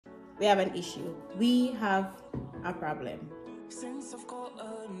we have an issue. We have a problem.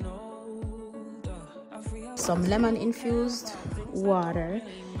 Some lemon infused water,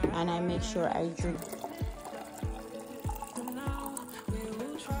 and I make sure I drink.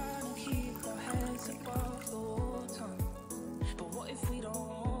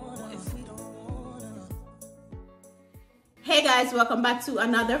 Hey guys, welcome back to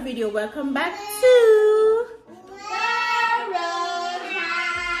another video. Welcome back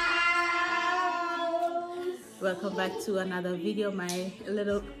to another video. My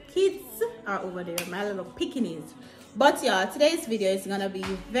little kids are over there, my little pickaninnies. But yeah, today's video is gonna be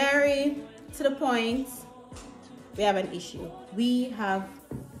very to the point. We have an issue. We have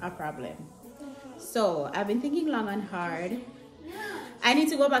a problem. So I've been thinking long and hard. I need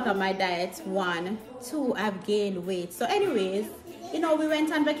to go back on my diet. 1, 2, I've gained weight. So anyways, you know, we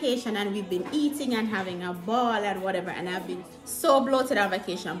went on vacation and we've been eating and having a ball and whatever, and I've been so bloated on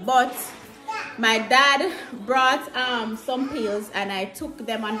vacation. But my dad brought some pills and I took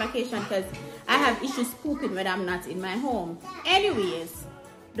them on vacation because I have issues pooping when I'm not in my home. Anyways,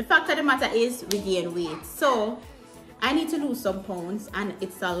 the fact of the matter is we gain weight. So I need to lose some pounds and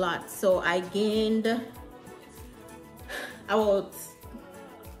it's a lot. So I gained about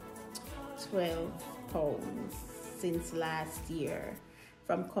 12 pounds since last year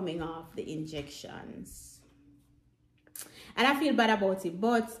from coming off the injections, and I feel bad about it.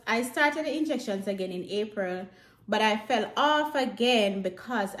 But I started the injections again in April, but I fell off again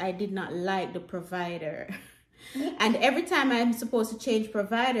because I did not like the provider. And every time I'm supposed to change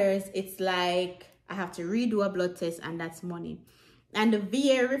providers, it's like I have to redo a blood test, and that's money. And the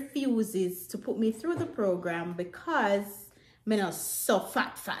VA refuses to put me through the program because I'm not so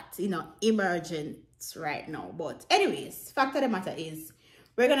fat, you know, emergent right now. But anyways, fact of the matter is,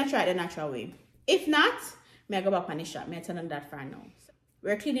 we're gonna try it the natural way. If not, may I go back on the shop. May I tell them that for now.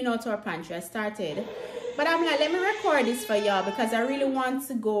 We're cleaning out our pantry. I started, but I'm like, let me record this for y'all because I really want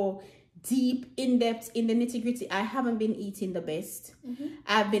to go deep, in depth in the nitty gritty. I haven't been eating the best.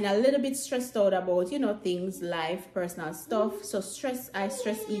 I've been a little bit stressed out about, you know, things, life, personal stuff. So I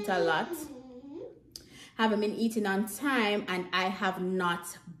stress eat a lot. Haven't been eating on time, and I have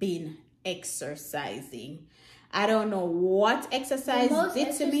not been exercising. I don't know what exercise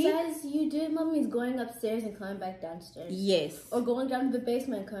did to me. Most exercise you do, Mommy, is going upstairs and coming back downstairs. Yes. Or going down to the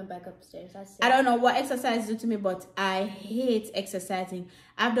basement and coming back upstairs. That's it. I don't know what exercise do to me, but I hate exercising.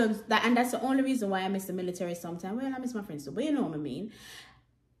 I've done that, and that's the only reason why I miss the military sometimes. Well, I miss my friends too, but you know what I mean.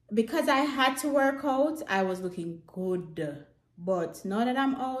 Because I had to work out, I was looking good. But now that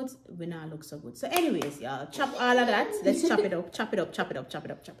I'm out, we now look so good. So anyways, y'all, chop all of that. Let's chop it up, chop it up, chop it up, chop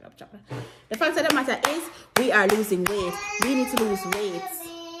it up, chop it up, chop it up. The fact of the matter is, we are losing weight. We need to lose weight.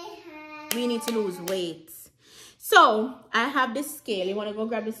 We need to lose weight. So I have this scale. You want to go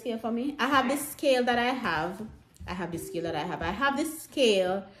grab the scale for me? I have this scale that I have. I have this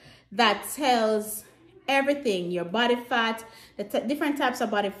scale that tells everything: your body fat, the different types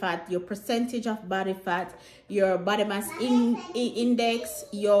of body fat, your percentage of body fat, your body mass index,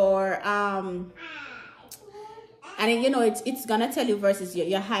 your and you know, it's gonna tell you versus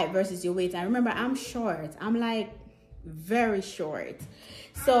your height versus your weight. And remember, I'm short. I'm like very short.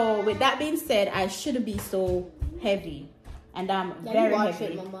 So with that being said, I shouldn't be so heavy, and I'm very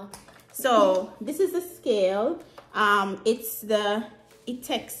heavy. So this is the scale. It's the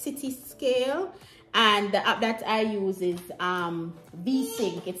Etex City scale. And the app that I use is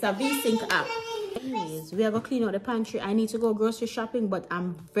VSync. It's a VSync app. Anyways, we are going to clean out the pantry. I need to go grocery shopping, but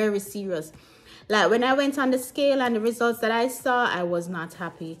I'm very serious. Like, when I went on the scale and the results that I saw, I was not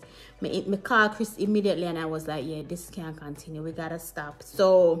happy. Me called Chris immediately and I was like, yeah, this can't continue. We got to stop.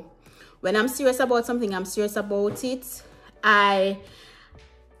 So when I'm serious about something, I'm serious about it. I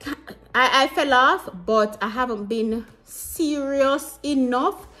fell off, but I haven't been serious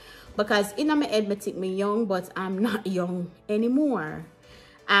enough. Because in my head, I think me young, but I'm not young anymore.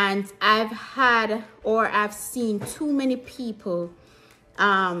 And I've seen too many people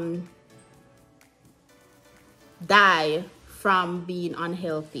die from being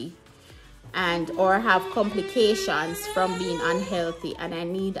unhealthy, or have complications from being unhealthy. And I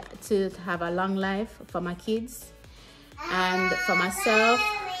need to have a long life for my kids and for myself,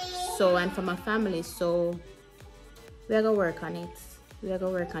 and for my family. So we're gonna work on it.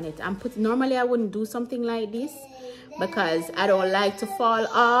 Normally I wouldn't do something like this because I don't like to fall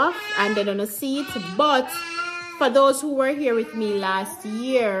off and they don't see it. But for those who were here with me last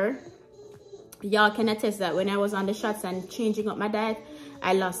year, y'all can attest that when I was on the shots and changing up my diet,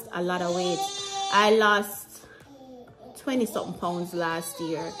 I lost a lot of weight. I lost 20-something pounds last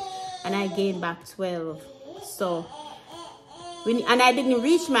year and I gained back 12. So And I didn't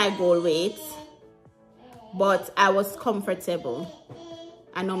reach my goal weight, but I was comfortable.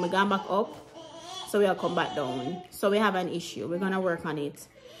 I know me gone back up, so we'll come back down. So we have an issue. We're gonna work on it.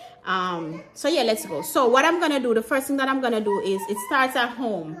 So yeah, let's go. So what I'm gonna do, the first thing that I'm gonna do is, it starts at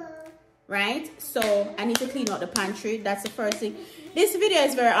home, right? So I need to clean out the pantry. That's the first thing. This video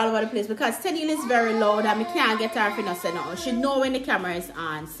is very all over the place because Teddy is very loud and I can't get her to say no. She know when the camera is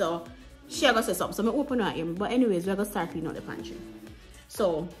on, so she gonna say something. So I'm open her in. But anyways, we're gonna start cleaning out the pantry.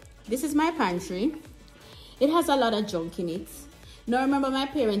 So this is my pantry. It has a lot of junk in it. Now remember, my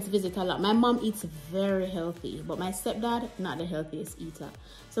parents visit a lot. My mom eats very healthy, but my stepdad not the healthiest eater.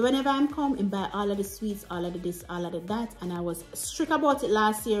 So whenever I'm come and buy all of the sweets, all of the this, all of the that, and I was strict about it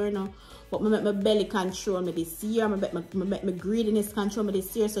last year, you know. But I make my belly control me this year. I make my greediness control me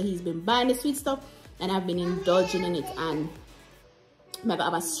this year. So he's been buying the sweet stuff, and I've been indulging in it, and maybe I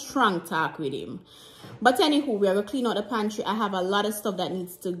have a strong talk with him. But anywho, we're gonna clean out the pantry. I have a lot of stuff that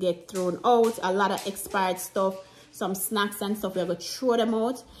needs to get thrown out, a lot of expired stuff, some snacks and stuff. We're gonna throw them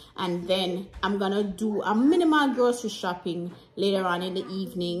out, and then I'm gonna do a minimal grocery shopping later on in the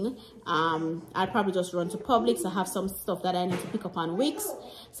evening. I'll probably just run to Publix. I have some stuff that I need to pick up on Wix,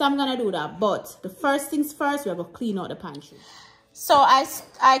 so I'm gonna do that. But the first things first, we're gonna clean out the pantry. So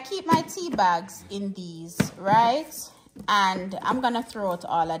I keep my tea bags in these, right? And I'm gonna throw out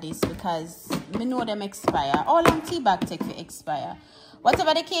all of this because we know them expire. All them tea bag take to expire.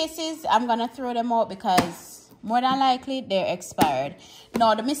 Whatever the case is, I'm gonna throw them out because more than likely they're expired.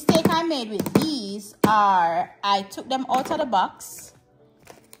 Now the mistake I made with these are I took them out of the box,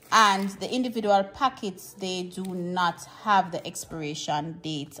 and the individual packets, they do not have the expiration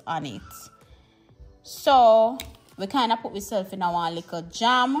date on it. So we kind of put ourselves in our little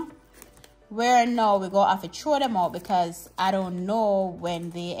jam where now we go have to throw them out because I don't know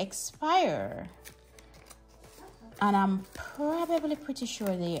when they expire. And I'm probably pretty sure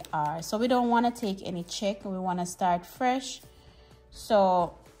they are. So we don't want to take any check. We want to start fresh.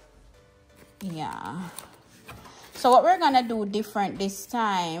 So yeah. So what we're going to do different this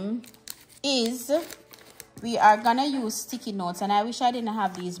time is we are going to use sticky notes. And I wish I didn't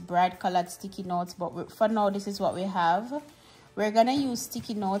have these bright colored sticky notes. But for now, this is what we have. We're going to use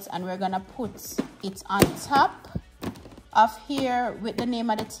sticky notes and we're going to put it on top of here with the name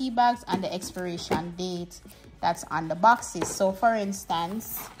of the tea bags and the expiration date that's on the boxes. So for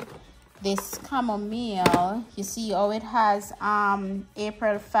instance, this chamomile, you see how it has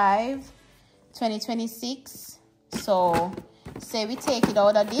April 5, 2026. So say we take it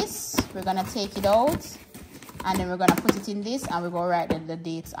out of this, we're going to take it out and then we're going to put it in this and we're going to write the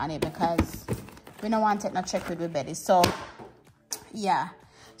dates on it because we don't want it to check with the belly. So yeah,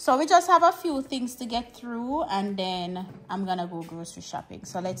 so we just have a few things to get through and then I'm gonna go grocery shopping.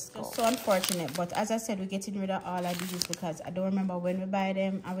 So let's go. So unfortunate, but as I said, we're getting rid of all of these because I don't remember when we buy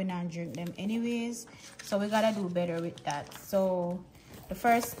them and we not drink them anyways, so we gotta do better with that. So the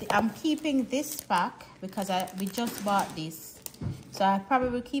first, I'm keeping this pack because we just bought this, so I probably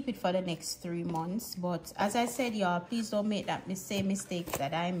will keep it for the next 3 months. But as I said, y'all, please don't make that same mistakes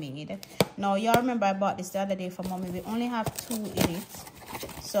that I made. Now y'all remember I bought this the other day for mommy. We only have 2 in it,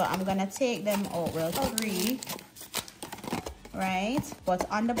 so I'm gonna take them out. Well, 3, right? But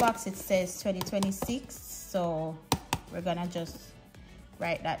on the box it says 2026, so we're gonna just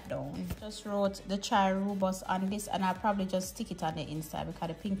write that down. Just wrote the chai robust on this, and I'll probably just stick it on the inside because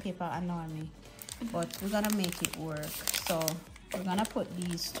the pink paper annoy me, but we're gonna make it work. So we're gonna put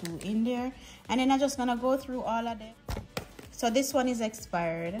these 2 in there, and then I'm just gonna go through all of them. So this one is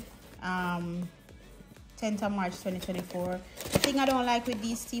expired 10th of March 2024. The thing I don't like with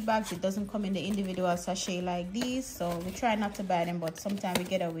these tea bags, it doesn't come in the individual sachet like these, so we try not to buy them, but sometimes we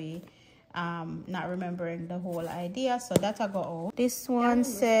get away not remembering the whole idea. So that I got out. This one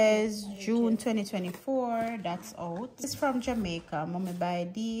says June 2024. That's out. This is from Jamaica. I'm gonna buy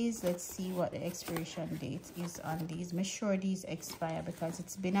these. Let's see what the expiration date is on these. Make sure these expire because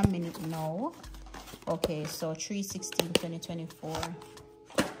it's been a minute now. Okay, so 3/16/2024.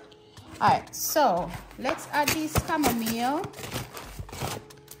 All right, so let's add this chamomile.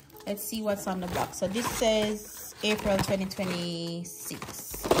 Let's see what's on the box. So this says April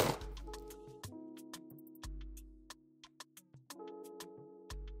 2026.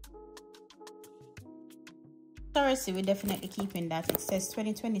 Sorry, we're definitely keeping that. It says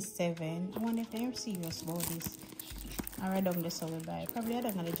 2027. I wonder if they're serious about this. I read on this, so we buy. Probably I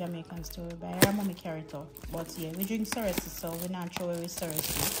don't know the Jamaicans too. We buy. Our mommy carry it off. But yeah, we drink Soresi, so we're not sure where we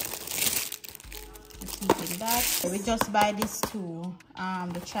Soresi. We're keeping that. So we just buy this too.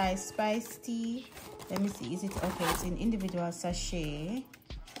 The chai spice tea. Let me see. Is it okay? It's in individual sachet.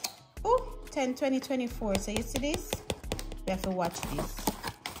 Oh, 10/20/24. So you see this? You have to watch this.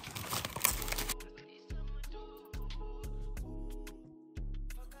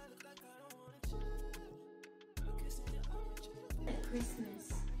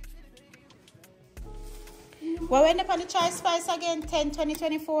 Christmas. Well, when upon the chai spice again, 10, 20,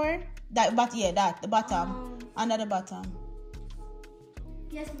 24. That, but yeah, that the bottom, under the bottom.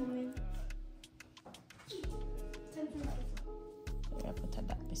 Yes, mommy. We'll put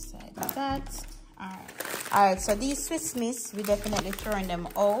that beside that. Alright, so these Swiss Miss, we definitely throwing them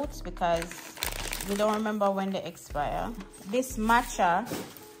out because we don't remember when they expire. This matcha,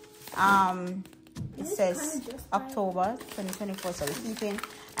 it says October 2024, so we're keeping.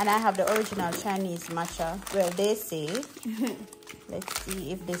 And I have the original Chinese matcha. Well, they say, let's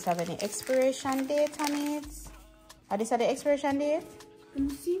see if this have any expiration date on it. Are these the expiration date? Let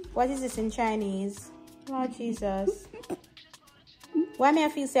me see. What is this in Chinese? Lord Jesus. Why may I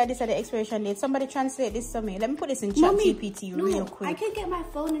feel say this at the expiration date? Somebody translate this to me. Let me put this in chat GPT real quick. I can get my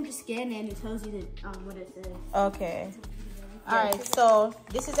phone and just scan it and it tells you the, what it says. Okay. Alright, so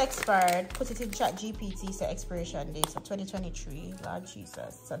this is expired. Put it in chat GPT, so expiration date. So 2023. Lord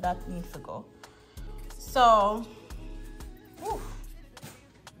Jesus. So that needs to go. So, oof,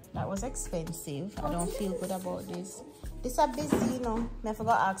 that was expensive. I don't feel good about this. This are busy, you know. I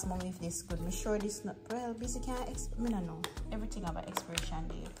forgot to ask mommy if this is good. I'm sure this not well. Busy can't I don't know. Everything about expiration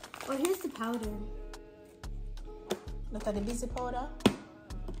date. Oh, here's the powder. Look at the busy powder.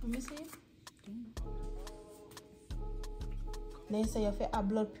 Let me see. Then say you have a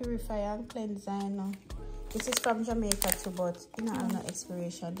blood purifier and cleanser, you know. This is from Jamaica too, but you know, no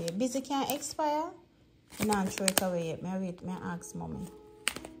expiration date. Busy can't expire. You know, throw it away yet. May I ask mommy.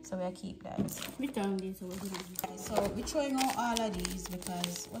 So we'll keep that. Return these. So we're throwing out all of these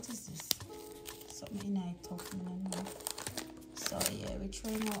because what is this? Something I talk about. So yeah, we're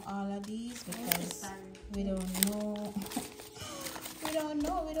throwing out all of these because we don't know.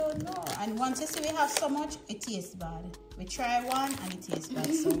 we don't know. And once you see we have so much, it tastes bad. We try one and it tastes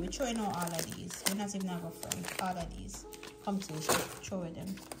bad. So we're throwing out all of these. We're not even gonna go for all of these. Come to throw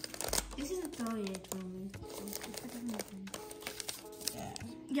them. This is a throw yet, mommy.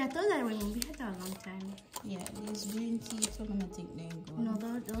 Yeah, I thought that we had that a long time. Yeah, these green tea, so I think they're good. No,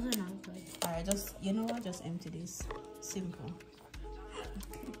 those are not good. Alright, just, you know what, just empty this. Simple.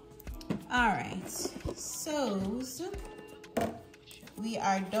 Alright, so we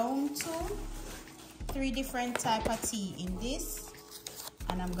are down to 3 different type of tea in this.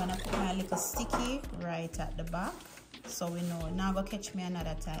 And I'm gonna put my little sticky right at the back. So we know, now go catch me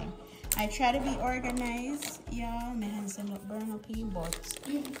another time. I try to be organized, yeah, my hands are not burn up here, but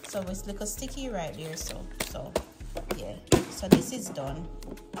so it's like a sticky right there, so yeah, so this is done.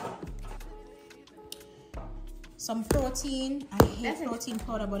 Some protein, I hate protein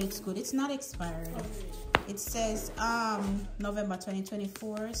powder, but it's good. It's not expired. It says November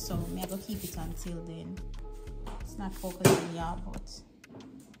 2024, so I'm gonna keep it until then. It's not focusing, yeah, but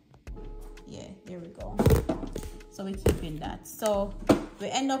yeah, there we go. So we're keeping that. So we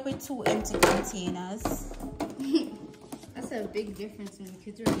end up with 2 empty containers. That's a big difference when the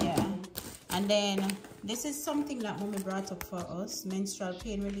kids are And then this is something that mommy brought up for us: menstrual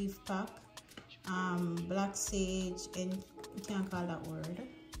pain relief pack, black sage, and we can't call that word,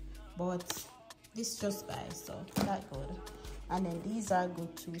 but this just buys, so that good. And then these are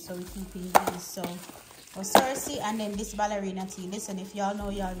good too, so we're keeping these. So Cersei, and then this ballerina tea. Listen, if y'all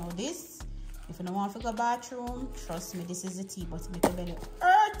know this. If you don't want to go bathroom, trust me, this is the tea, but make your belly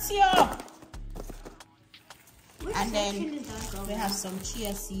hurt you. And then we have some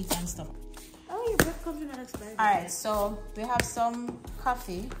chia seeds and stuff. Oh, your breath comes not expired. Alright, so we have some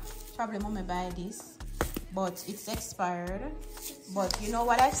coffee. Probably mommy buy this, but it's expired. But you know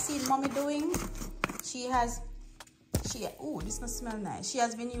what I've seen mommy doing? Oh, this doesn't smell nice. She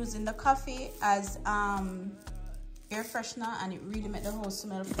has been using the coffee as air freshener, and it really make the whole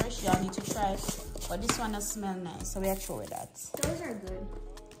smell fresh. Y'all need to try it, but this one does smell nice, so we are throwing that. Those are good.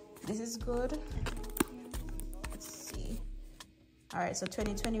 This is good. Let's see. All right, so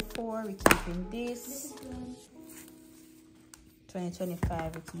 2024 we're keeping this. This is good.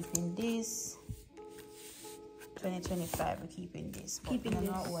 2025 we're keeping this. 2025 we're keeping this. Keeping this.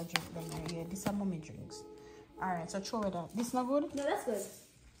 Know what drink them right here. These are mommy drinks. All right, so throw it out. This not good? No, that's good.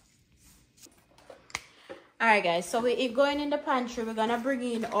 Alright guys, so if going in the pantry, we're gonna bring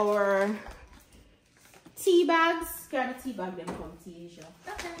in our tea bags. Can the tea bag them from Tea Asia?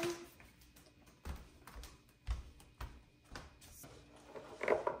 Okay.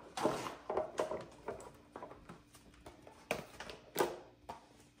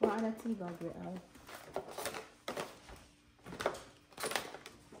 What other tea bag we have?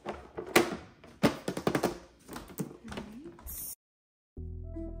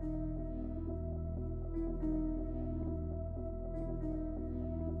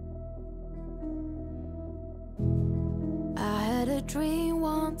 I had a dream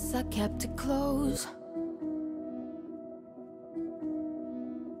once, I kept it close.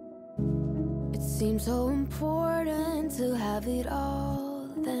 It seemed so important to have it all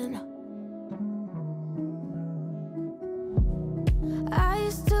then. I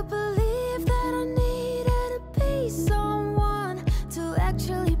used to believe that I needed to be someone, to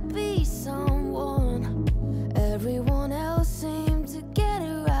actually be someone. Everyone else seemed to get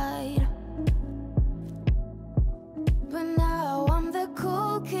it right, but now I'm the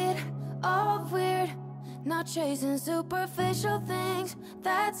cool kid, all weird, not chasing superficial things,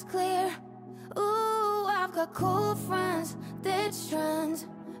 that's clear. Ooh, I've got cool friends, ditch trends,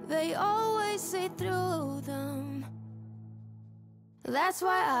 they always see through them. That's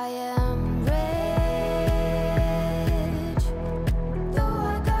why I am rich. Though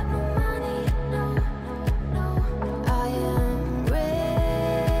I got no money, no, no, no. I am rich.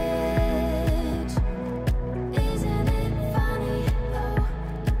 Isn't it funny,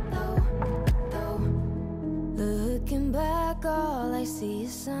 though? Looking back, all I see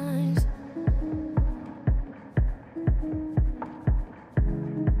is signs.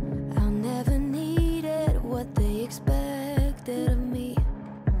 I never needed what they expected of me.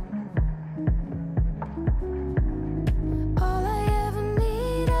 All I ever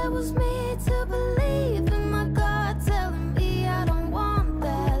needed was me to believe in my God telling me I don't want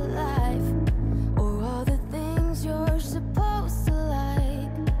that life, or all the things you're supposed to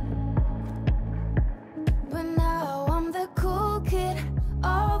like. But now I'm the cool kid,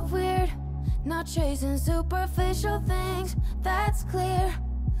 all weird, not chasing superficial things, that's clear.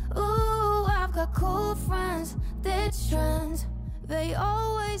 Ooh, I've got cool friends, ditch trends, they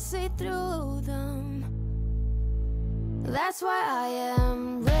always see through them. That's why I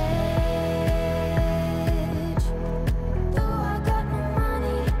am rich. Though I got no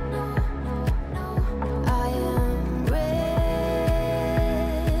money, no, no, no. I am rich.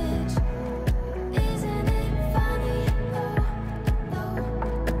 Isn't it funny, though?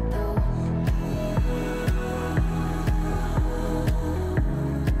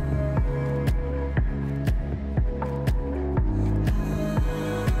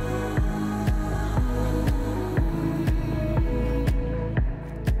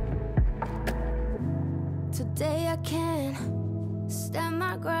 Today I can stand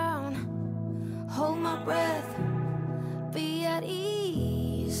my ground, hold my breath, be at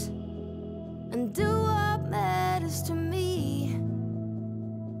ease, and do what matters to me.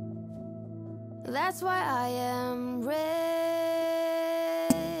 That's why I am rich.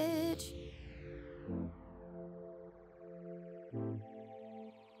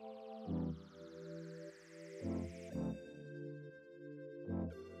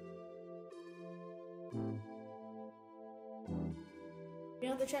 You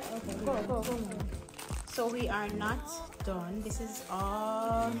know the track? Okay, go. So we are not done. This is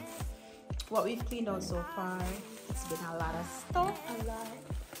all what we've cleaned out so far. It's been a lot of stuff. A lot.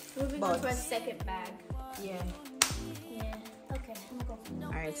 Moving on to our second bag. Yeah. Yeah. Okay, I'm gonna go.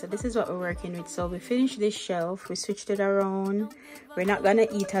 Alright, so this is what we're working with. So we finished this shelf, we switched it around. We're not gonna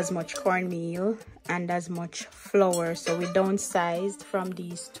eat as much cornmeal and as much flour, so we downsized from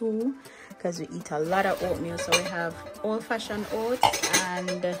these two because we eat a lot of oatmeal. So we have old-fashioned oats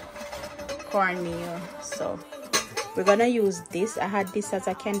and cornmeal. So we're gonna use this. I had this as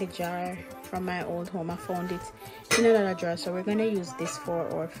a candy jar from my old home. I found it in another drawer, so we're gonna use this for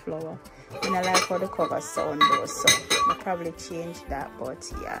our flour. And I like how the cover sound though, so I'll probably change that,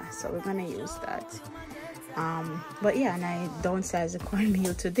 but yeah, so we're gonna use that. But yeah, and I downsize the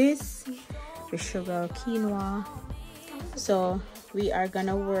cornmeal to this with sugar, quinoa. So we are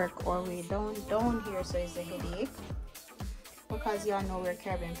gonna work our way down here. So it's a headache because y'all know we're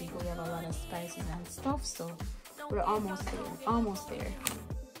Caribbean people, we have a lot of spices and stuff, so we're almost there.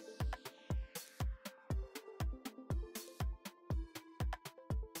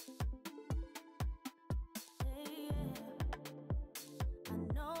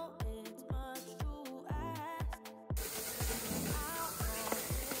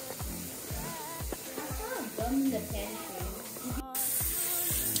 In the pantry.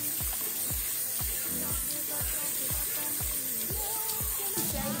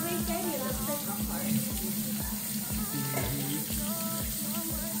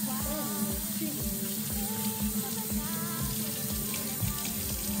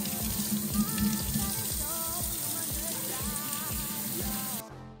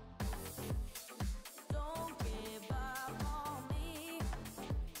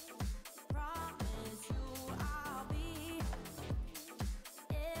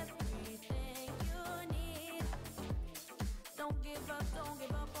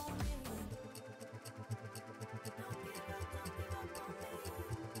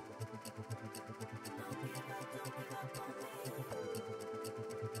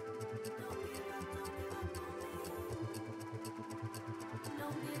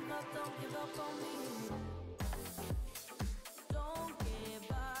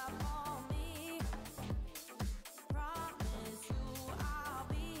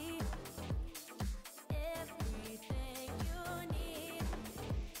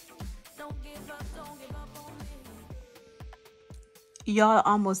 Y'all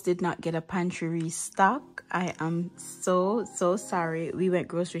almost did not get a pantry restock. I am so sorry. We went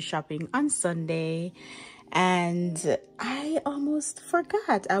grocery shopping on Sunday and I almost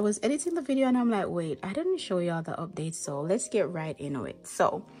forgot. I was editing the video and I'm like, wait, I didn't show y'all the update, so let's get right into it.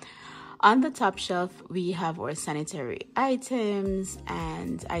 So on the top shelf we have our sanitary items,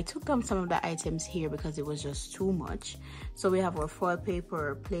 and I took down some of the items here because it was just too much. So we have our foil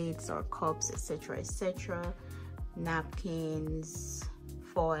paper, plates or cups, etc, etc, napkins,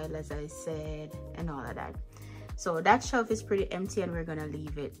 foil, as I said, and all of that. So that shelf is pretty empty and we're gonna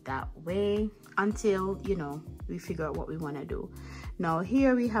leave it that way until, you know, we figure out what we want to do. Now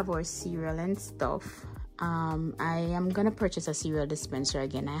here we have our cereal and stuff. I am gonna purchase a cereal dispenser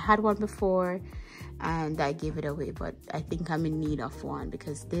again. I had one before and I gave it away, but I think I'm in need of one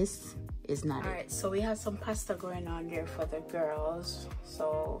because this is not it. All right, so we have some pasta going on there for the girls.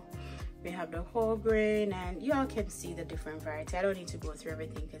 So we have the whole grain and y'all can see the different variety. I don't need to go through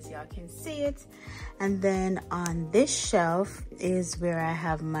everything because y'all can see it. And then on this shelf is where I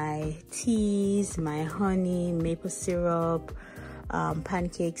have my teas, my honey, maple syrup,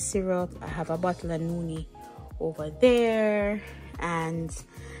 pancake syrup. I have a bottle of Noonie over there, and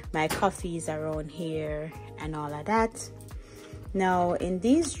my coffees around here and all of that. Now in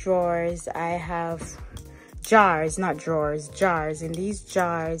these drawers I have jars, not drawers, jars. In these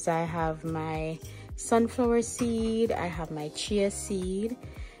jars I have my sunflower seed, I have my chia seed,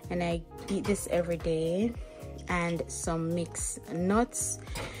 and I eat this every day, and some mixed nuts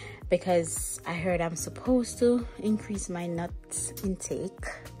because I heard I'm supposed to increase my nuts intake,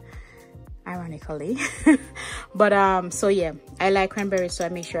 ironically. But so yeah, I like cranberries, so I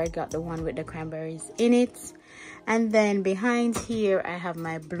make sure I got the one with the cranberries in it. And then behind here I have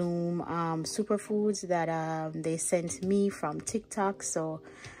my Bloom superfoods that they sent me from TikTok. So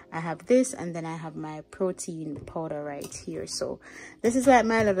I have this, and then I have my protein powder right here. So this is like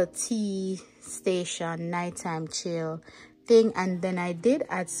my little tea station, nighttime chill thing. And then I did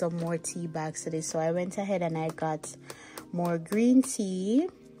add some more tea bags to this, so I went ahead and I got more green tea,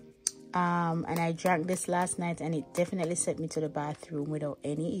 and I drank this last night and it definitely sent me to the bathroom without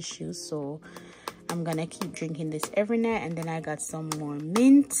any issues. So I'm gonna keep drinking this every night. And then I got some more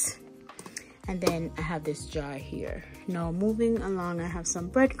mint, and then I have this jar here. Now moving along, I have some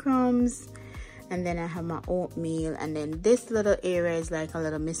breadcrumbs, and then I have my oatmeal, and then this little area is like a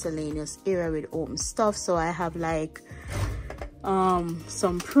little miscellaneous area with oat stuff. So I have like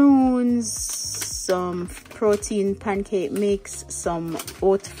some prunes, some protein pancake mix, some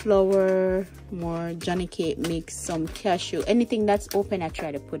oat flour, more Johnny cake mix, some cashew, anything that's open I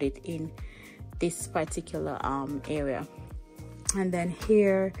try to put it in this particular area. And then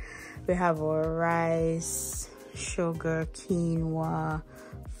here we have our rice, sugar, quinoa,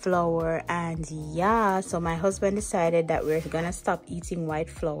 flour, and yeah, so my husband decided that we're gonna stop eating white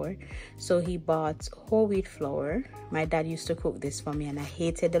flour, so he bought whole wheat flour. My dad used to cook this for me and I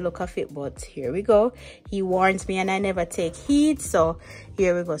hated the look of it, but here we go. He warns me and I never take heed, so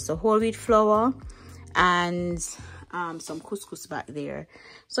here we go. So whole wheat flour and some couscous back there,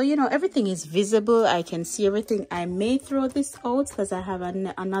 so you know everything is visible. I can see everything. I may throw this out because I have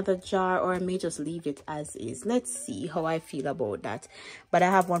another jar, or I may just leave it as is. Let's see how I feel about that, but I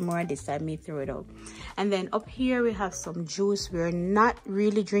have one more of this, I may throw it out. And then up here we have some juice. We're not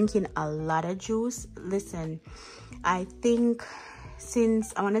really drinking a lot of juice. Listen, I think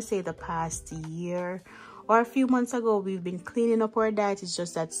since I want to say the past year or a few months ago, we've been cleaning up our diet. It's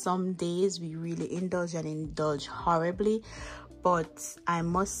just that some days we really indulge horribly. But I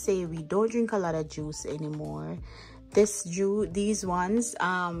must say we don't drink a lot of juice anymore. These ones,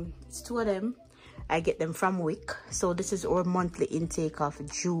 it's two of them. I get them from Wick. So this is our monthly intake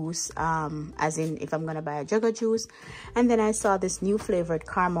of juice, as in if I'm gonna buy a jug of juice. And then I saw this new flavored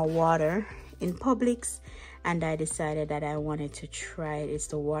caramel water in Publix, and I decided that I wanted to try it. It's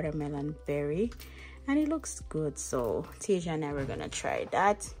the watermelon berry, and it looks good, so Tasia and I were gonna try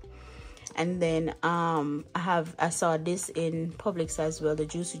that. And then I saw this in Publix as well, the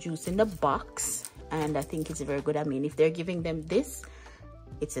juicy juice in the box, and I think it's very good. I mean, if they're giving them this,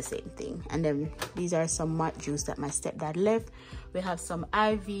 it's the same thing. And then these are some malt juice that my stepdad left. We have some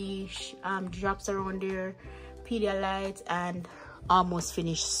IV drops around there, Pedialyte, and almost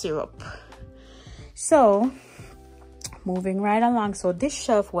finished syrup. So moving right along, so this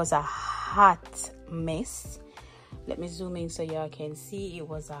shelf was a hot mess. Let me zoom in so y'all can see. It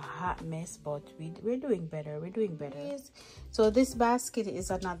was a hot mess, but we're doing better. We're doing better. So this basket is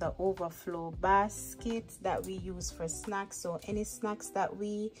another overflow basket that we use for snacks. So any snacks that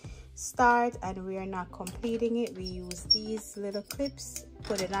we start and we are not completing it, we use these little clips,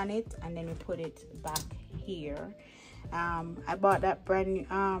 put it on it, and then we put it back here. I bought that brand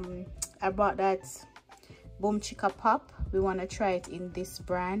I bought that Boom Chicka Pop. We want to try it in this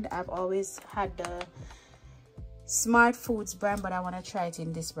brand. I've always had the Smart Foods brand, but I want to try it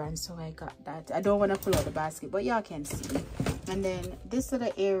in this brand, so I got that. I don't want to pull out the basket, but y'all can see. And then this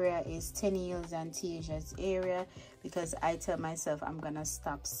little area is Teniel's and Tiaja's area, because I tell myself I'm gonna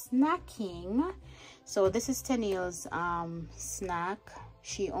stop snacking. So this is Teniel's snack.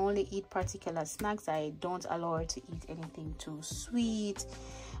 She only eat particular snacks. I don't allow her to eat anything too sweet,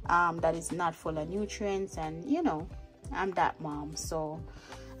 that is not full of nutrients, and you know, I'm that mom. So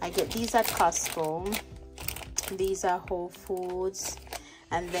I get these at Costco. These are Whole Foods.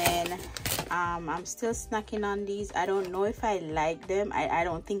 And then I'm still snacking on these. I don't know if I like them. I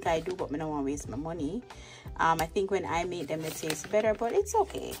don't think I do, but I don't want to waste my money. I think when I make them, they taste better, but it's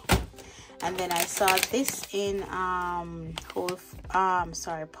okay. And then I saw this in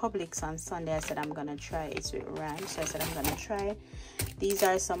Publix on Sunday. I said I'm gonna try it. It's with ranch, so I said I'm gonna try it. These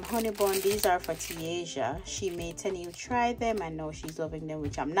are some honey bun. These are for Tiaja. She made Tennille try them. I know she's loving them,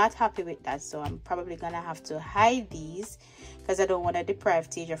 which I'm not happy with that, so I'm probably gonna have to hide these because I don't want to deprive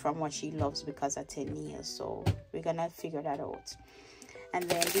Tiaja from what she loves because of Tennille. So we're gonna figure that out. And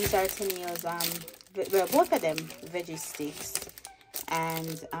then these are Tennille's well, both of them veggie sticks.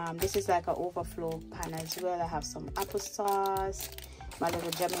 And this is like an overflow pan as well. I have some applesauce, my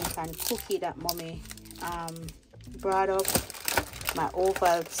little Jamaican cookie that mommy brought up, my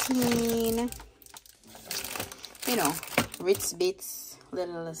Ovaltine, you know, Ritz Bits,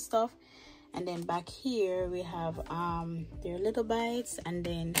 little stuff. And then back here we have their little bites. And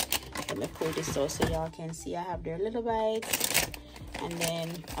then let me pull this out so y'all can see. I have their little bites. And then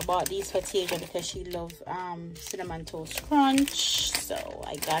I bought these for Tiaja because she loves Cinnamon Toast Crunch. So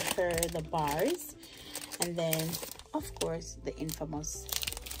I got her the bars. And then, of course, the infamous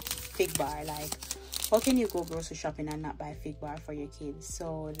Fig Bar. Like, how can you go grocery shopping and not buy Fig Bar for your kids?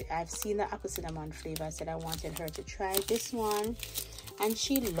 So I've seen the apple cinnamon flavor. I said I wanted her to try this one. And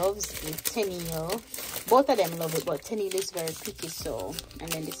she loves it. Tennille. Both of them love it, but Tennille is very picky. So,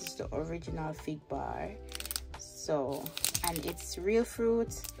 and then this is the original Fig Bar. So, and it's real fruit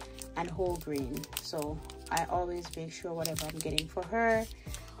and whole grain. So I always make sure whatever I'm getting for her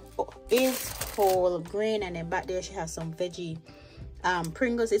is whole grain. And then back there she has some veggie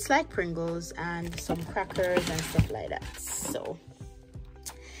Pringles. It's like Pringles and some crackers and stuff like that. So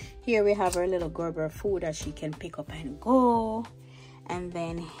here we have her little Gerber food that she can pick up and go. And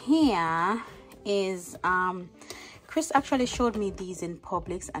then here is Chris actually showed me these in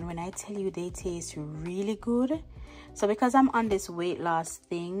Publix, and when I tell you they taste really good. So because I'm on this weight loss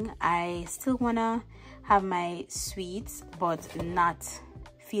thing, I still want to have my sweets but not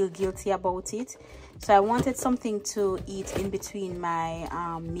feel guilty about it. So I wanted something to eat in between my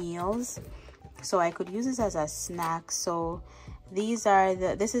meals, so I could use this as a snack. So these are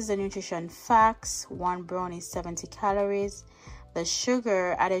this is the nutrition facts. One brownie is 70 calories. The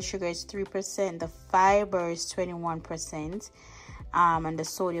sugar, added sugar is 3%. The fiber is 21%. And the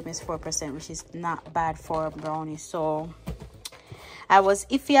sodium is 4%, which is not bad for a brownie. So I was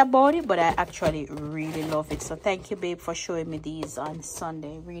iffy about it, but I actually really love it. So thank you, babe, for showing me these on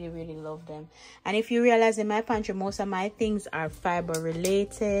Sunday. Really love them. And if you realize in my pantry, most of my things are fiber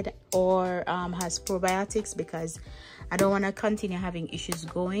related or has probiotics, because I don't want to continue having issues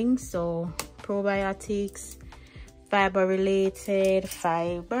going. So probiotics, fiber related,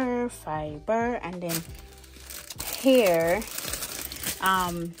 fiber. And then here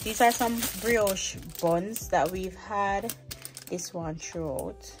these are some brioche buns that we've had this one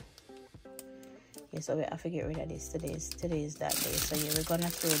throughout. Yeah, so I forget rid of this. Today is that day. So yeah, we're gonna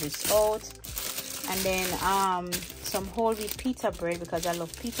throw this out. And then some whole wheat pita bread, because I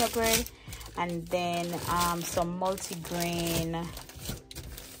love pita bread. And then some multigrain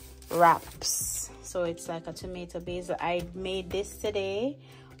wraps. So it's like a tomato basil. I made this today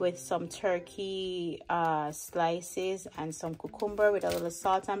with some turkey slices and some cucumber with a little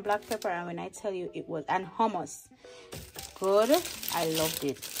salt and black pepper. And when I tell you, it was, and hummus, good. I loved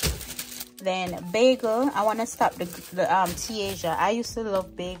it. Then bagel. I want to stop the Tiaja. I used to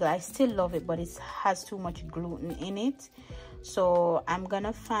love bagel. I still love it, but it has too much gluten in it. So I'm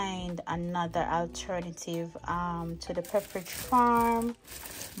gonna find another alternative to the Pepperidge Farm.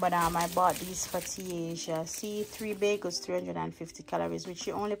 But I bought these for Tiaja. See, 3 bagels, 350 calories, which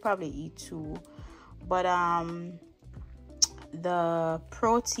you only probably eat 2. But the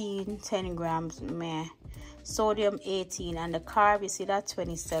protein 10 grams, meh. Sodium 18, and the carb, you see that,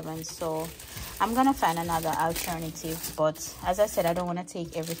 27. So I'm gonna find another alternative. But as I said, I don't want to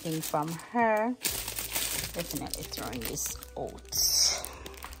take everything from her. Definitely throwing this out.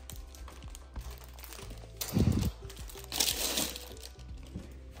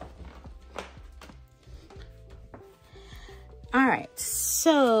 All right,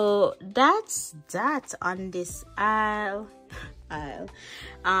 so that's that on this aisle.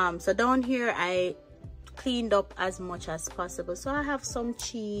 So down here I cleaned up as much as possible. So I have some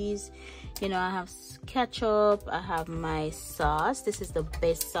cheese, you know, I have ketchup, I have my sauce. This is the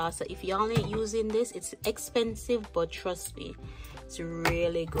best sauce. So if you're only using this, it's expensive, but trust me, it's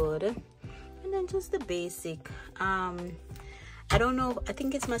really good. And then just the basic, I don't know, I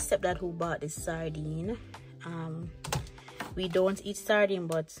think it's my stepdad who bought this sardine. We don't eat sardine,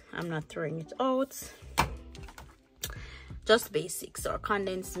 but I'm not throwing it out. Just basics, or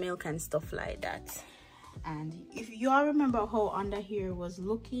condensed milk and stuff like that. And if you all remember how under here was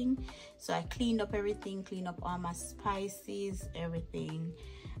looking, so I cleaned up everything, cleaned up all my spices, everything,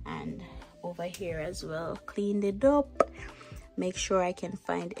 and over here as well, cleaned it up, make sure I can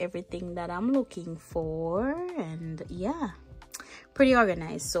find everything that I'm looking for. And yeah, pretty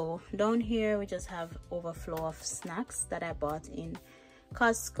organized. So down here we just have overflow of snacks that I bought in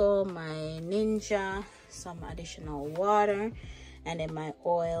Costco, my Ninja, some additional water, and then my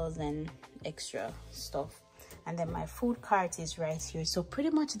oils and extra stuff. And then my food cart is right here. So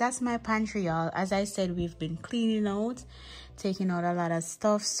pretty much that's my pantry, y'all. As I said, we've been cleaning out, taking out a lot of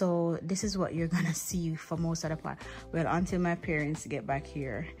stuff. So this is what you're gonna see for most of the part, well, until my parents get back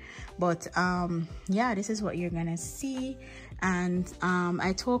here. But yeah, this is what you're gonna see. And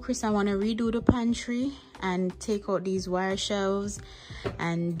I told Chris I want to redo the pantry and take out these wire shelves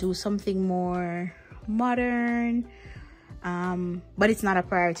and do something more modern. But it's not a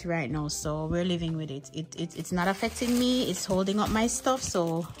priority right now, so we're living with it. It's not affecting me, it's holding up my stuff,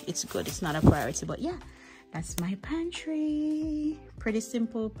 so it's good. It's not a priority. But yeah, that's my pantry. Pretty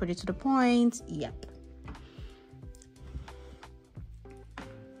simple, pretty to the point. Yep.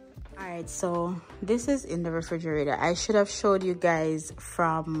 All right, so this is in the refrigerator. I should have showed you guys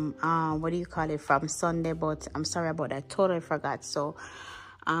from what do you call it, from Sunday, but I'm sorry about that, totally forgot. So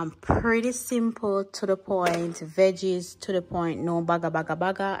pretty simple, to the point, veggies to the point, no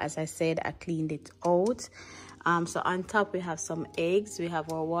baga. As I said, I cleaned it out. So on top we have some eggs, we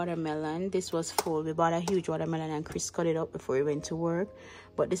have our watermelon. This was full. We bought a huge watermelon and Chris cut it up before we went to work,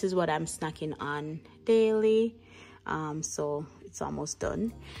 but this is what I'm snacking on daily. So it's almost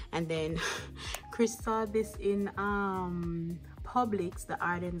done. And then Chris saw this in Publix, the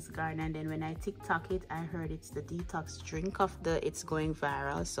Arden's Garden, and then when I TikTok it, I heard it's the detox drink of the it's going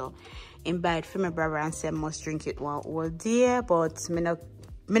viral. So in bed for my brother and say I must drink it one whole day, but me no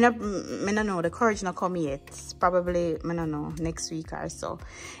know, the courage not come yet. It's probably, me no know, next week or so.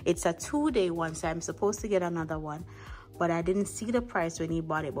 It's a 2-day one, so I'm supposed to get another one, but I didn't see the price when he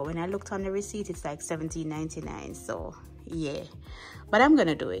bought it. But when I looked on the receipt, it's like $17.99. So yeah, but I'm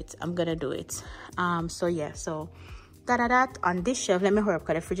gonna do it. So yeah, so on this shelf, let me hurry up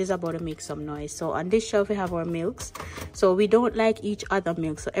because the fridge is about to make some noise. So on this shelf we have our milks. So we don't like each other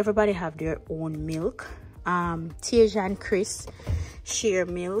milk, so everybody have their own milk. Tasia and Chris share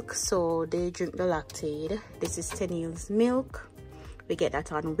milk, so they drink the Lactaid. This is Tenniel's milk, we get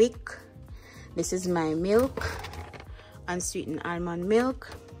that on Wick. This is my milk, unsweetened almond milk.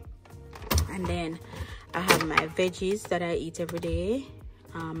 And then I have my veggies that I eat every day,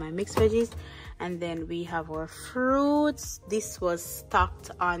 my mixed veggies. And then we have our fruits. This was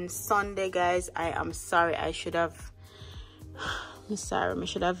stocked on Sunday, guys. I am sorry, I should have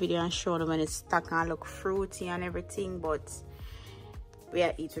video and show them when it's stocked and look fruity and everything, but we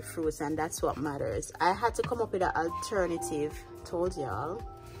are eating fruits and that's what matters. I had to come up with an alternative, told y'all.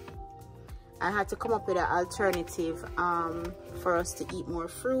 I had to come up with an alternative for us to eat more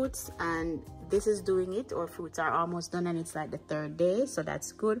fruits, and this is doing it. Our fruits are almost done and it's like the 3rd day, so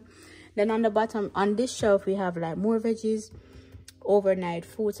that's good. Then on the bottom, on this shelf, we have like more veggies, overnight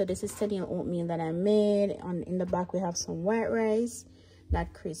food. So this is Tenniel oatmeal that I made. In the back, we have some white rice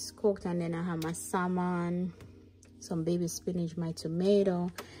that Chris cooked. And then I have my salmon, some baby spinach, my tomato.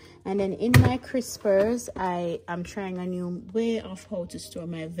 And then in my crispers, I am trying a new way of how to store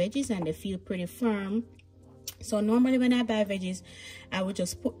my veggies, and they feel pretty firm. So normally when I buy veggies, I would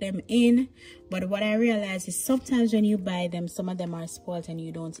just put them in, but what I realize is sometimes when you buy them, some of them are spoiled and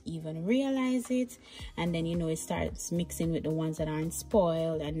you don't even realize it, and then you know it starts mixing with the ones that aren't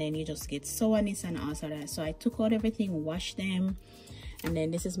spoiled, and then you just get sourness and all of that. So I took out everything, washed them, and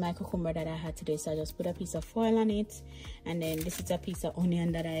then this is my cucumber that I had today, so I just put a piece of foil on it. And then this is a piece of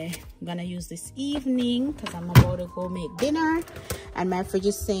onion that I'm gonna use this evening because I'm about to go make dinner, and my fridge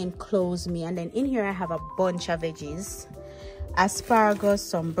is saying close me. And then in here I have a bunch of veggies: asparagus,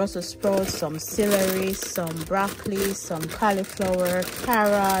 some Brussels sprouts, some celery, some broccoli, some cauliflower,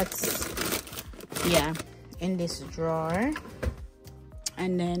 carrots, yeah, in this drawer.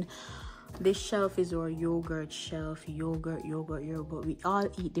 And then This shelf is our yogurt shelf. Yogurt. We all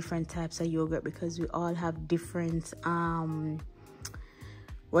eat different types of yogurt because we all have different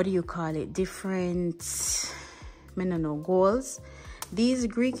what do you call it, different, I don't know, goals. These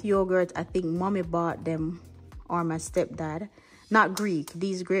Greek yogurt, I think mommy bought them, or my stepdad. Not Greek,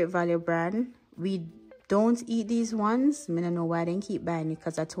 these Great Value brand. We don't eat these ones. I don't know why they keep buying it,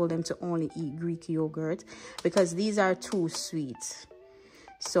 because I told them to only eat Greek yogurt because these are too sweet.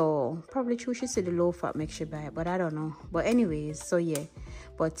 So probably true, she said the low fat makes she buy it, but I don't know. But anyways, so yeah.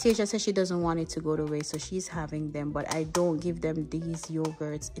 But Tasia says she doesn't want it to go to waste, so she's having them. But I don't give them these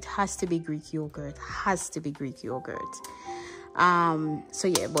yogurts. It has to be Greek yogurt. Has to be Greek yogurt. So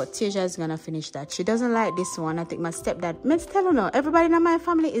yeah, but Tasia is gonna finish that. She doesn't like this one. I think my stepdad, let's tell her no. Everybody in my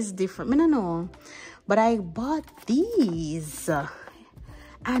family is different. I don't know. But I bought these.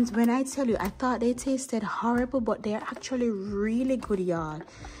 And when I tell you, I thought they tasted horrible, but they're actually really good, y'all.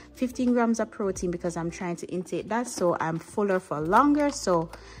 15 grams of protein because I'm trying to intake that, so I'm fuller for longer.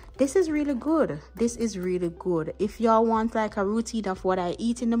 So this is really good. This is really good. If y'all want like a routine of what I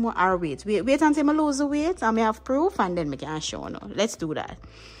eat in the morning, or wait until I lose the weight and I have proof, and then we can show you. Let's do that.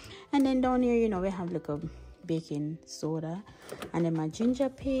 And then down here, you know, we have like a baking soda, and then my ginger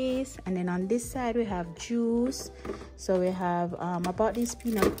paste, and then on this side we have juice. So we have I bought these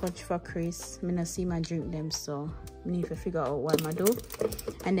peanut punch for Chris. I'm gonna see my drink them, so I need to figure out what I'm gonna do.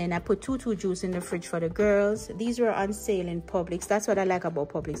 And then I put two juice in the fridge for the girls. These were on sale in Publix. That's what I like about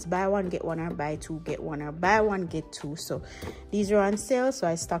Publix. Buy one get one, or buy two get one, or buy one get two. So these were on sale, so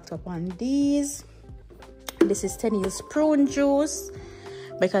I stocked up on these. This is Tenny's prune juice,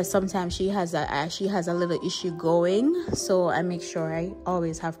 because sometimes she has a little issue going, so I make sure I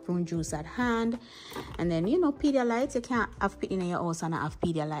always have prune juice at hand. And then, you know, Pedialyte. You can't have it in your house and not have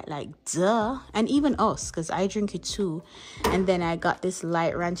Pedialyte, like duh. And even us, because I drink it too. And then I got this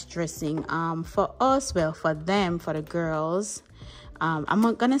light ranch dressing for us, well, for them, for the girls. I'm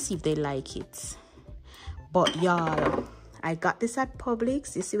not gonna see if they like it, but y'all, I got this at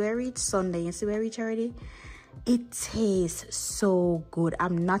Publix. You see where I reach Sunday? You see where I reach already? It tastes so good.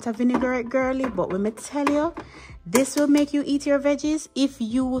 I'm not a vinaigrette girly, but let me tell you, this will make you eat your veggies. If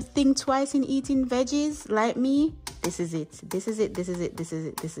you think twice in eating veggies like me, this is it. This is it. This is it. This is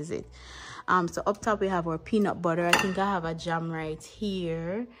it. This is it. So up top we have our peanut butter. I think I have a jam right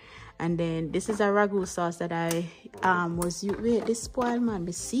here. And then this is a ragu sauce that I wait, this spoil, man.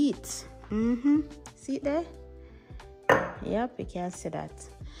 We see it. See it there? Yep, you can't see that.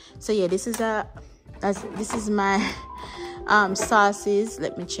 So yeah, this is my sauces.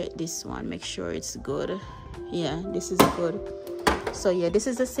 Let me check this one, make sure it's good. Yeah, this is good. So yeah, this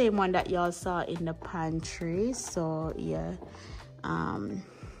is the same one that y'all saw in the pantry. So yeah,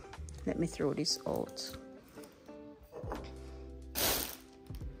 let me throw this out.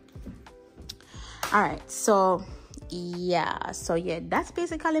 All right, so yeah, that's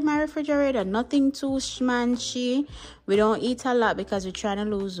basically my refrigerator. Nothing too schmanchy. We don't eat a lot because we're trying to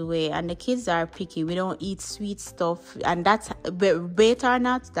lose weight, and the kids are picky. We don't eat sweet stuff, and that's, weight or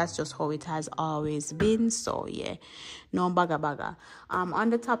not, that's just how it has always been. So yeah, no baga. On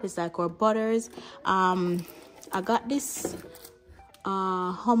the top is like our butters. I got this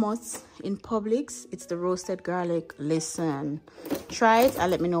hummus in Publix. It's the roasted garlic. Listen, try it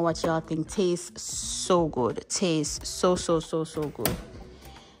and let me know what y'all think. Tastes so good. Tastes so good.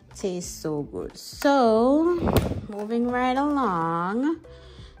 Tastes so good. So moving right along,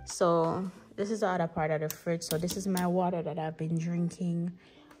 so this is the other part of the fridge. So this is my water that I've been drinking.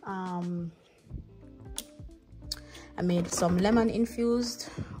 I made some lemon infused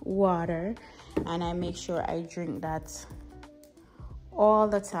water, and I make sure I drink that all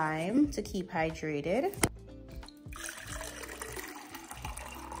the time to keep hydrated.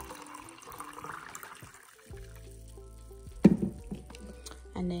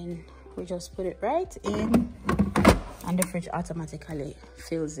 And then we just put it right in, and the fridge automatically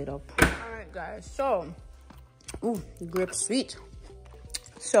fills it up. All right guys, so grape sweet.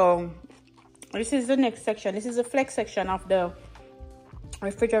 So this is the next section. This is the flex section of the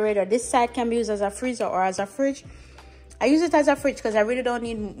refrigerator. This side can be used as a freezer or as a fridge. I use it as a fridge because I really don't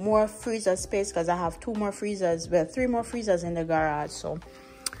need more freezer space, because I have 2 more freezers, well, 3 more freezers in the garage. So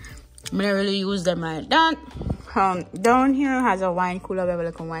I'm gonna really use them like that. Down here has a wine cooler where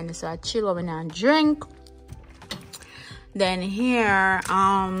we can wine, so I chill when I drink. Then here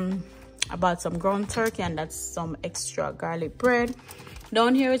I bought some ground turkey, and that's some extra garlic bread.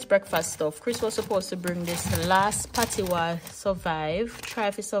 Down here is breakfast stuff. Chris was supposed to bring this last patty was try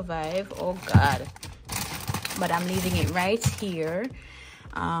to survive. Oh god, but I'm leaving it right here.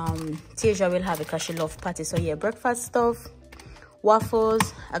 Tasia will have it because she loves patty. So yeah, breakfast stuff,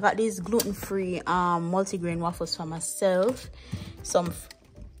 waffles. I got these gluten-free multigrain waffles for myself. Some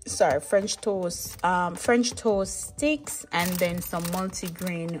French toast sticks, and then some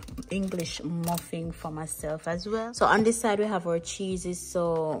multigrain English muffin for myself as well. So on this side we have our cheeses.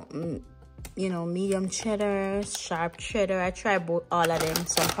 So you know, medium cheddar, sharp cheddar. I try all of them.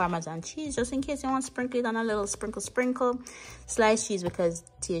 Some Parmesan cheese, just in case you want to sprinkle it on a little sprinkle. Sliced cheese, because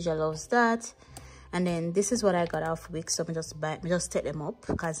Tasia loves that. And then this is what I got off Wix, so I just take them up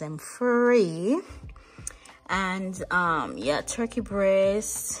because I'm free. And yeah, turkey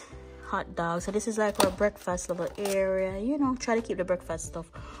breast, hot dogs. So this is like our breakfast little area, you know, try to keep the breakfast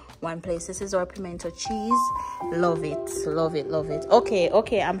stuff one place. This is our pimento cheese. Love it, love it, love it.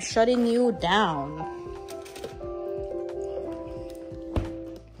 Okay, I'm shutting you down.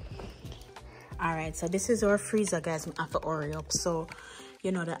 All right, so this is our freezer, guys. I have to hurry up. So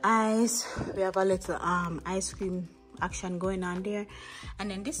you know, the ice, we have a little ice cream action going on there.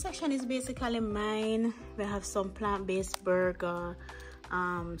 And then this section is basically mine. We have some plant-based burger,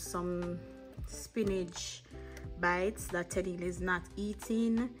 some spinach bites that Teddy is not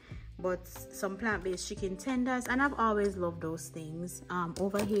eating, but some plant-based chicken tenders, and I've always loved those things.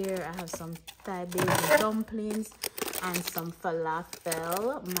 Over here I have some Thai basil dumplings and some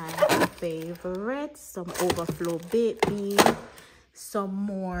falafel, my favorite, some overflow baked bean, some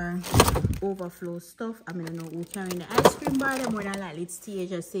more overflow stuff. I mean, I know we're carrying the ice cream bar, and more than likely it's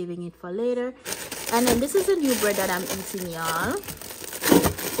Tasia saving it for later. And then this is the new bread that I'm eating, y'all.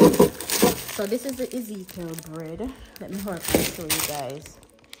 So this is the Ezekiel bread. Let me hurry up and show you guys.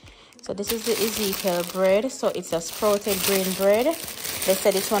 So this is the Ezekiel bread. So it's a sprouted grain bread. They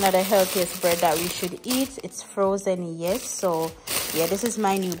said it's one of the healthiest bread that we should eat. It's frozen, yes. So yeah, this is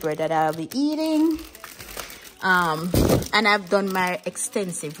my new bread that I'll be eating. And I've done my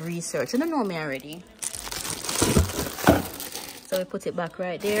extensive research. You don't know me already. So we put it back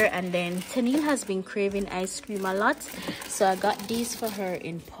right there. And then Tenille has been craving ice cream a lot, so I got these for her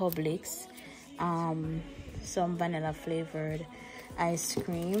in Publix. Some vanilla flavored ice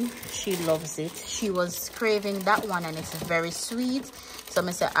cream. She loves it. She was craving that one, and it's very sweet. So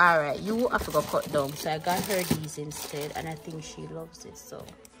I said, all right, you have to go cut down. So I got her these instead, and I think she loves it. So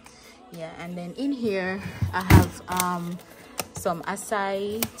yeah, and then in here I have some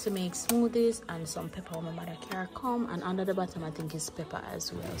acai to make smoothies, and some pepper. My mother can't come, and under the bottom I think is pepper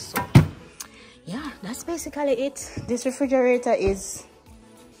as well. So yeah, that's basically it. This refrigerator is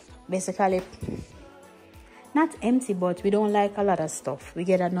basically not empty, but we don't like a lot of stuff. We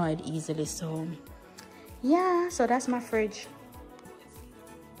get annoyed easily. So yeah, so that's my fridge.